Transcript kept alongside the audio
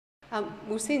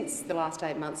Well, since the last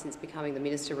 8 months since becoming the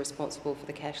Minister responsible for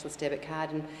the Cashless Debit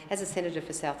Card, and as a Senator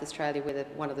for South Australia, where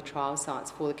one of the trial sites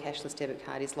for the Cashless Debit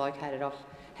Card is located, I've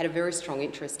had a very strong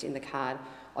interest in the card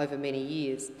over many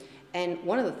years. And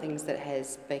one of the things that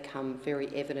has become very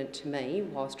evident to me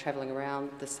whilst travelling around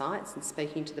the sites and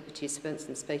speaking to the participants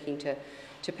and speaking to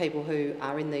people who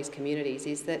are in these communities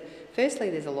is that firstly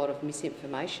there's a lot of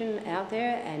misinformation out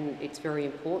there, and it's very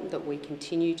important that we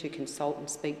continue to consult and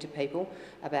speak to people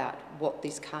about what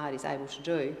this card is able to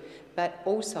do, but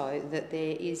also that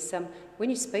there is when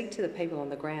you speak to the people on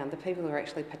the ground, the people who are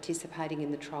actually participating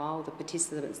in the trial, the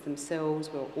participants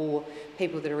themselves, or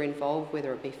people that are involved,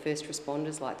 whether it be first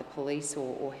responders like the police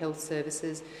or health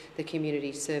services, the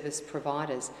community service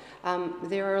providers,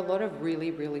 there are a lot of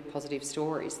really, really positive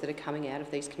stories that are coming out of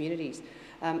these communities.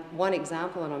 One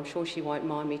example, and I'm sure she won't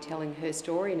mind me telling her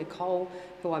story, Nicole,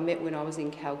 who I met when I was in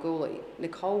Kalgoorlie.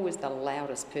 Nicole was the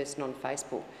loudest person on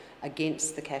Facebook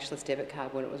against the cashless debit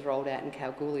card when it was rolled out in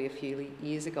Kalgoorlie a few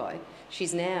years ago.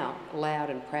 She's now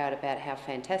loud and proud about how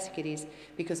fantastic it is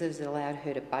because it has allowed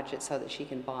her to budget so that she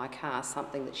can buy a car,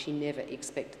 something that she never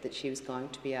expected that she was going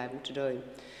to be able to do.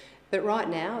 But right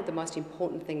now, the most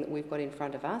important thing that we've got in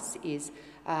front of us is,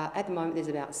 at the moment, there's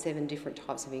about 7 different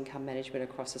types of income management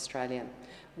across Australia.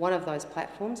 One of those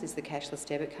platforms is the cashless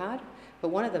debit card, but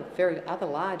one of the very other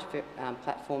large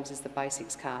platforms is the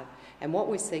basics card. And what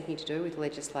we're seeking to do with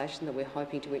legislation that we're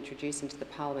hoping to introduce into the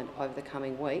Parliament over the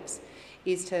coming weeks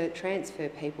is to transfer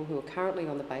people who are currently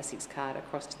on the basics card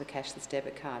across to the cashless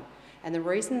debit card. And the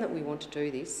reason that we want to do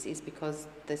this is because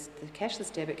the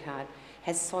cashless debit card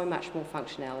has so much more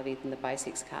functionality than the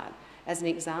basics card. As an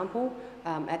example,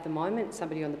 at the moment,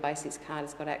 somebody on the basics card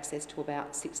has got access to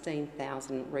about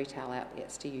 16,000 retail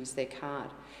outlets to use their card,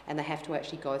 and they have to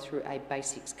actually go through a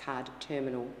basics card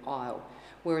terminal aisle.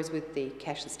 Whereas with the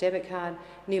cashless debit card,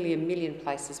 nearly 1 million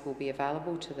places will be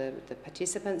available to the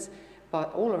participants,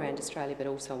 but all around Australia, but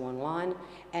also online,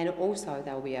 and also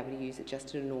they'll be able to use it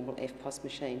just in a normal EFTPOS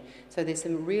machine. So there's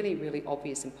some really, really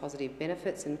obvious and positive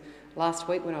benefits. And last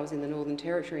week when I was in the Northern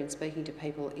Territory and speaking to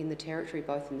people in the Territory,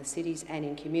 both in the cities and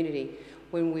in community,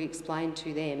 when we explained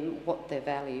to them what the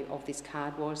value of this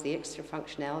card was, the extra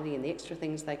functionality and the extra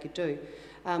things they could do,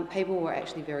 people were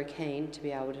actually very keen to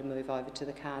be able to move over to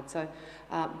the card. So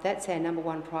that's our number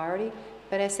one priority.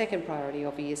 But our second priority,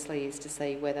 obviously, is to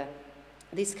see whether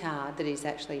this card that is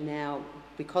actually now,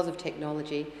 because of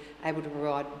technology, able to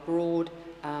provide broad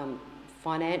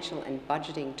financial and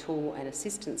budgeting tool and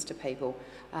assistance to people,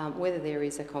 whether there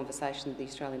is a conversation that the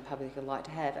Australian public would like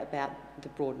to have about the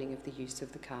broadening of the use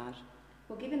of the card.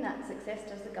 Well, given that success,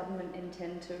 does the government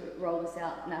intend to roll this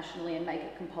out nationally and make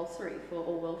it compulsory for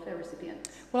all welfare recipients?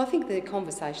 Well, I think the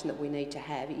conversation that we need to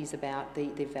have is about the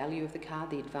value of the card,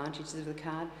 the advantages of the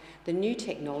card. The new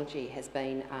technology has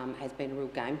been a real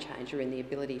game changer in the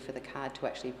ability for the card to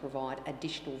actually provide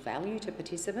additional value to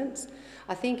participants.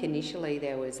 I think initially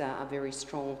there was a very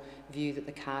strong view that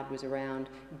the card was around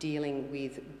dealing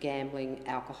with gambling,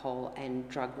 alcohol and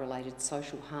drug-related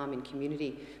social harm in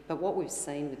community. But what we've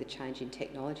seen with the change in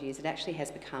technology is it actually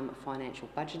has become a financial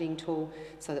budgeting tool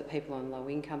so that people on low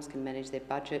incomes can manage their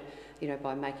budget,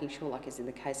 by making sure, like as in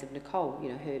the case of Nicole,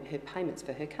 her payments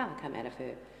for her car come out of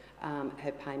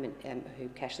her payment, her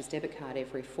cashless debit card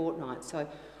every fortnight. So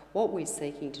what we're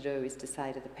seeking to do is to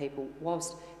say to the people,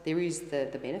 whilst there is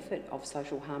the benefit of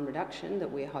social harm reduction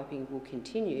that we're hoping will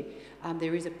continue,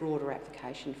 there is a broader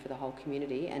application for the whole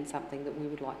community and something that we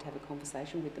would like to have a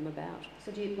conversation with them about.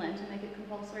 So do you plan to make it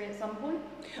compulsory at some point?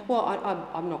 Well,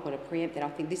 I'm not going to preempt that. I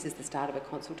think this is the start of a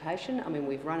consultation. I mean,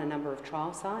 we've run a number of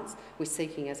trial sites. We're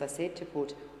seeking, as I said, to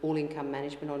put all income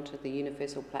management onto the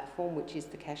universal platform, which is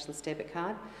the cashless debit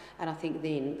card. And I think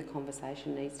then the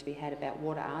conversation needs to be had about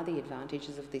what are the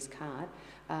advantages of this card,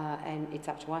 and it's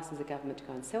up to us as a government to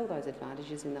go and sell those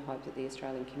advantages in the hope that the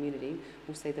Australian community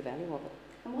will see the value of it.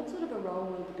 And what sort of a role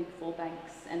will the big 4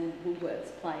 banks and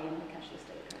Woolworths play in the cashless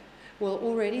debit card? Well,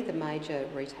 already the major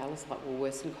retailers like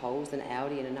Woolworths and Coles and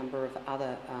Aldi and a number of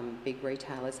other big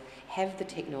retailers have the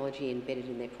technology embedded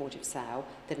in their point of sale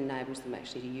that enables them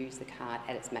actually to use the card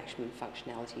at its maximum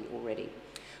functionality already.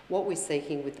 What we're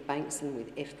seeking with the banks and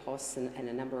with EFTPOS and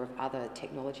a number of other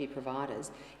technology providers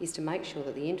is to make sure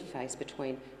that the interface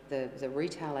between the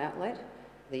retail outlet,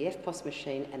 the EFTPOS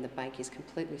machine and the bank is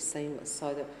completely seamless,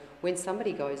 so that when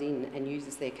somebody goes in and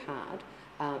uses their card,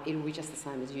 it will be just the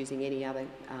same as using any other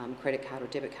credit card or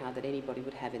debit card that anybody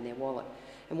would have in their wallet.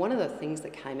 And one of the things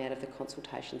that came out of the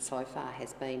consultation so far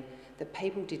has been that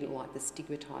people didn't like the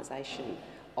stigmatisation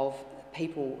of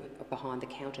people behind the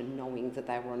counter knowing that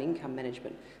they were on income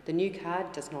management. The new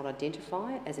card does not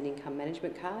identify it as an income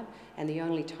management card, and the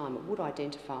only time it would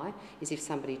identify is if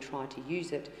somebody tried to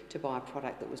use it to buy a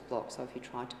product that was blocked. So if you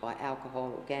tried to buy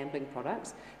alcohol or gambling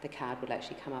products, the card would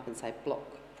actually come up and say block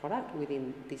product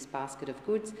within this basket of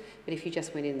goods. But if you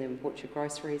just went in there and bought your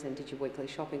groceries and did your weekly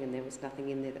shopping and there was nothing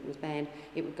in there that was banned,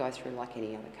 it would go through like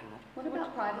any other card. What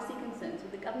about privacy concerns?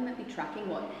 Would the government be tracking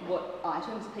what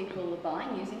items people are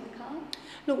buying using the card?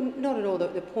 Look, not at all.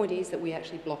 The point is that we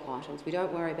actually block items. We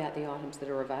don't worry about the items that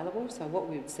are available. So what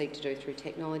we would seek to do through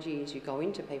technology is you go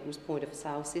into people's point of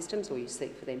sale systems, or you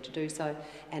seek for them to do so,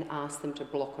 and ask them to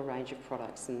block a range of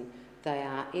products. And they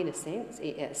are, in a sense,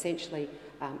 essentially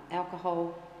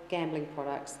alcohol, gambling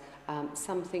products,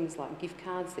 some things like gift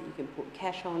cards that you can put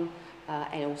cash on,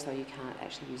 and also you can't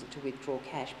actually use it to withdraw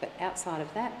cash. But outside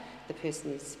of that, the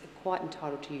person is quite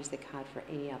entitled to use their card for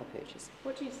any other purchase.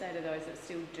 What do you say to those that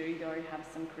still do, though, have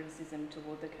some criticism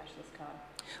toward the cashless card?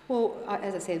 Well,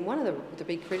 as I said, one of the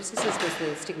big criticisms was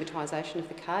the stigmatisation of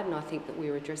the card, and I think that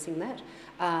we're addressing that.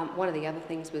 One of the other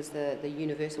things was the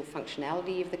universal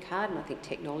functionality of the card, and I think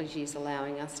technology is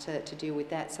allowing us to deal with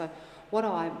that. So what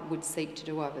I would seek to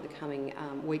do over the coming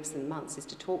weeks and months is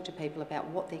to talk to people about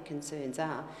what their concerns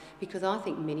are, because I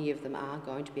think many of them are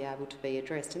going to be able to be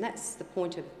addressed, and that's the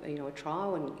point of a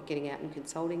trial and getting out and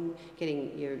consulting,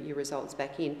 getting your results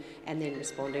back in, and then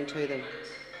responding to them.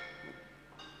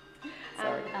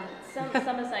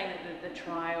 Some are saying that the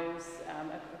trials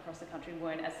across the country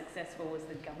weren't as successful as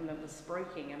the government was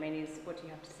spruiking. I mean, what do you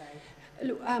have to say?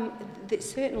 Look,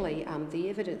 certainly the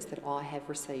evidence that I have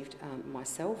received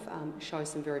myself shows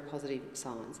some very positive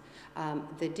signs.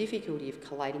 The difficulty of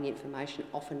collating information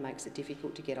often makes it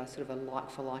difficult to get a sort of a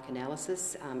like-for-like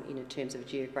analysis in terms of a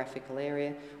geographical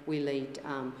area. We need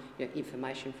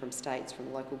information from states,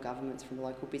 from local governments, from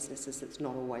local businesses. It's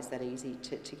not always that easy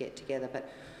to get together.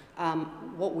 But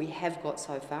what we have got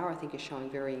so far, I think, is showing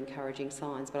very encouraging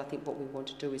signs, but I think what we want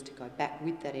to do is to go back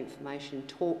with that information,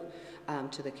 talk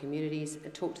to the communities,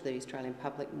 talk to the Australian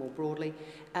public more broadly,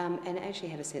 and actually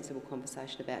have a sensible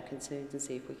conversation about concerns and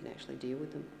see if we can actually deal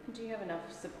with them. Do you have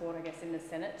enough support, I guess, in the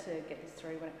Senate to get this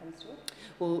through when it comes to it?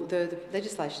 Well, the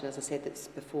legislation, as I said,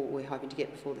 we're hoping to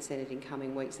get before the Senate in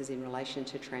coming weeks is in relation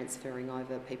to transferring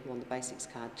over people on the basics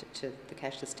card to the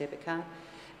cashless debit card.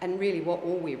 And really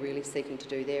all we're really seeking to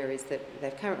do there is that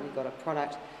they've currently got a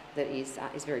product that is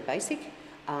very basic,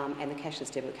 and the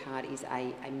cashless debit card is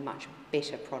a much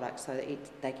better product, so that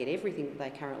they get everything that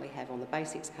they currently have on the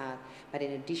basics card, but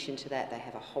in addition to that they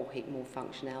have a whole heap more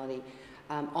functionality.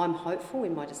 I'm hopeful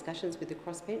in my discussions with the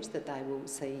crossbench that they will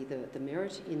see the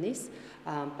merit in this,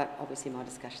 but obviously my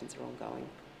discussions are ongoing.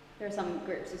 There are some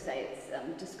groups who say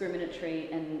it's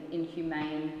discriminatory and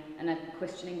inhumane and are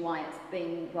questioning why it's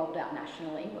being rolled out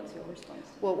nationally. What's your response?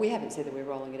 Well, we haven't said that we're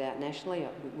rolling it out nationally.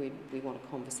 We want a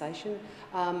conversation.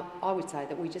 I would say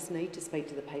that we just need to speak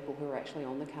to the people who are actually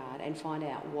on the card and find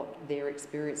out what their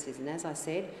experience is. And as I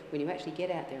said, when you actually get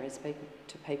out there and speak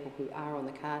to people who are on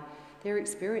the card, their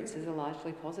experiences are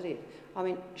largely positive. I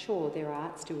mean, sure, there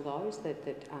are still those that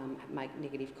make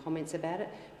negative comments about it,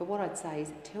 but what I'd say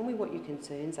is tell me what your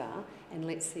concerns are and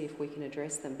let's see if we can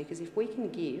address them, because if we can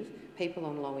give people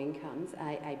on low incomes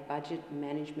a budget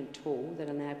management tool that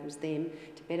enables them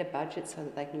to better budget so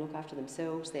that they can look after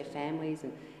themselves, their families,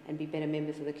 and be better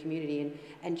members of the community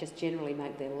and just generally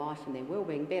make their life and their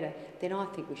wellbeing better, then I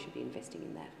think we should be investing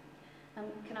in that.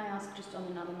 Can I ask, just on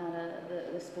another matter,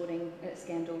 the sporting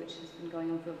scandal which has been going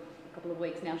on for a couple of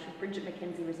weeks now, should Bridget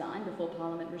McKenzie resign before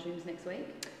Parliament resumes next week?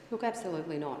 Look,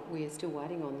 absolutely not. We are still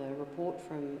waiting on the report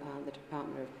from the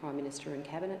Department of Prime Minister and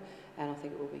Cabinet, and I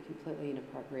think it will be completely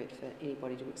inappropriate for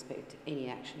anybody to expect any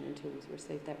action until we've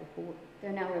received that report.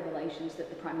 There are now revelations that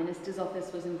the Prime Minister's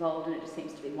office was involved, and it just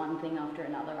seems to be one thing after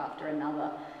another after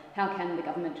another. How can the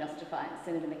government justify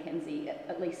Senator McKenzie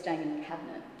at least staying in the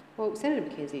Cabinet? Well, Senator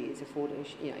McKenzie is afforded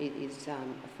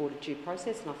due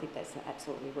process, and I think that's an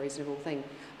absolutely reasonable thing.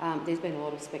 There's been a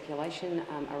lot of speculation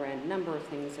around a number of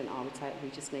things, and I would say we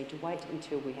just need to wait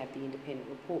until we have the independent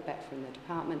report back from the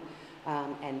department,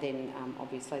 and then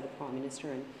obviously the Prime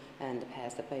Minister and the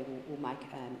powers that be will make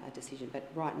a decision. But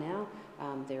right now,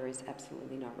 there is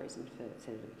absolutely no reason for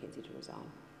Senator McKenzie to resign.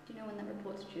 Do you know when that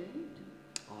report's due?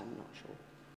 I'm not sure.